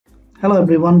Hello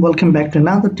everyone, welcome back to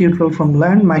another tutorial from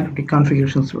Learn Mikrotik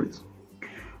configuration series.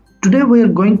 Today we are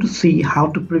going to see how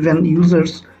to prevent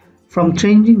users from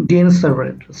changing DNS server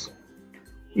address.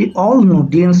 We all know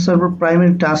DNS server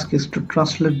primary task is to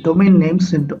translate domain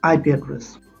names into IP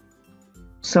address.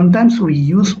 Sometimes we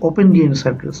use open DNS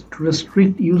address to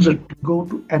restrict user to go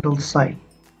to adult site.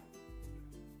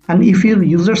 And if your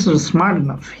users are smart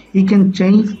enough, he can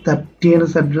change that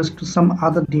DNS address to some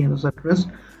other DNS address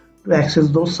to access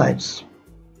those sites.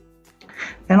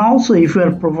 And also, if you are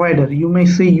a provider, you may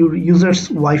say your user's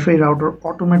Wi-Fi router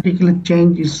automatically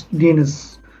changes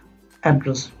DNS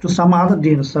address to some other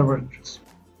DNS server address.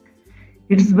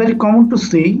 It is very common to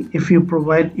see if you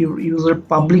provide your user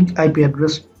public IP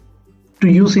address to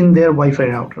use in their Wi-Fi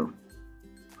router.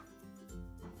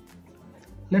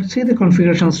 Let's see the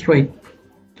configuration straight.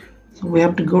 So we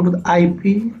have to go to the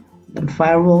IP, then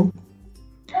firewall,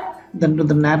 then to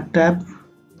the NAT tab.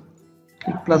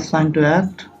 Click plus sign to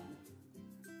add.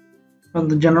 From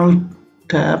the general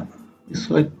tab, we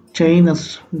select chain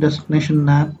as destination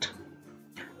NAT.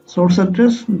 Source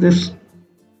address, this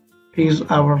is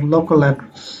our local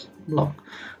address block.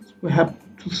 So we have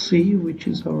to see which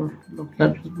is our local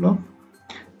address block.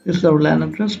 This is our LAN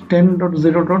address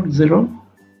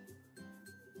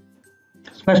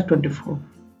 10.0.0/24,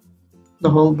 the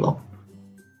whole block.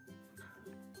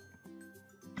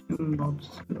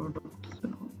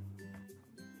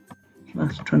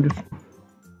 10.0.0/24.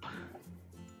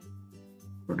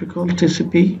 Protocol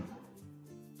TCP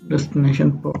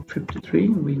destination port 53.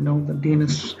 We know the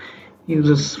DNS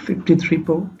uses 53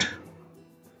 port.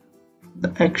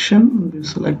 The action, we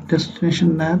select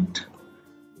destination NAT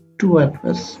to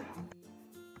address.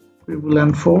 We will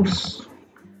enforce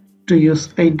to use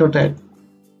 8.8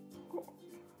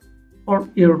 or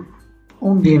your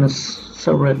own DNS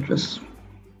server address.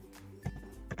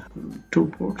 2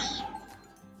 ports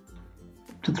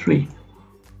to 3.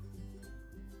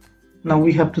 Now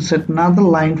we have to set another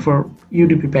line for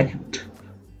UDP packet,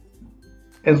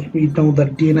 as we know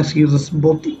that DNS uses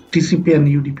both TCP and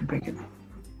UDP packet.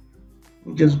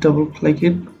 We just double click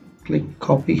it, click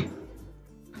copy.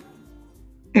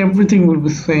 Everything will be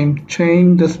same.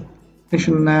 Chain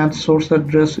destination NAT, source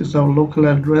address is our local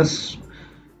address.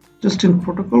 Just in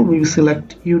protocol we will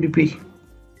select UDP.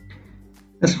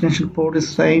 Destination port is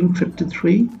same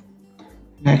 53.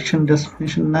 In action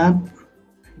destination NAT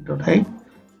 8.8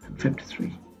 and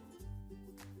 53.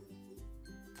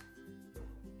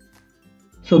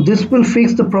 So this will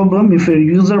fix the problem if your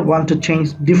user want to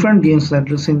change different DNS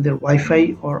address in their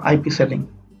Wi-Fi or IP setting.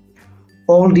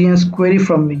 All DNS query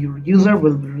from your user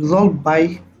will be resolved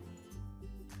by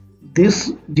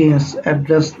this DNS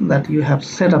address that you have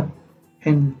set up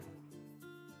in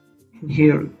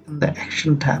here in the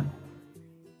action tab.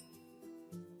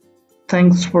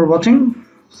 Thanks for watching.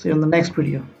 See you in the next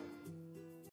video.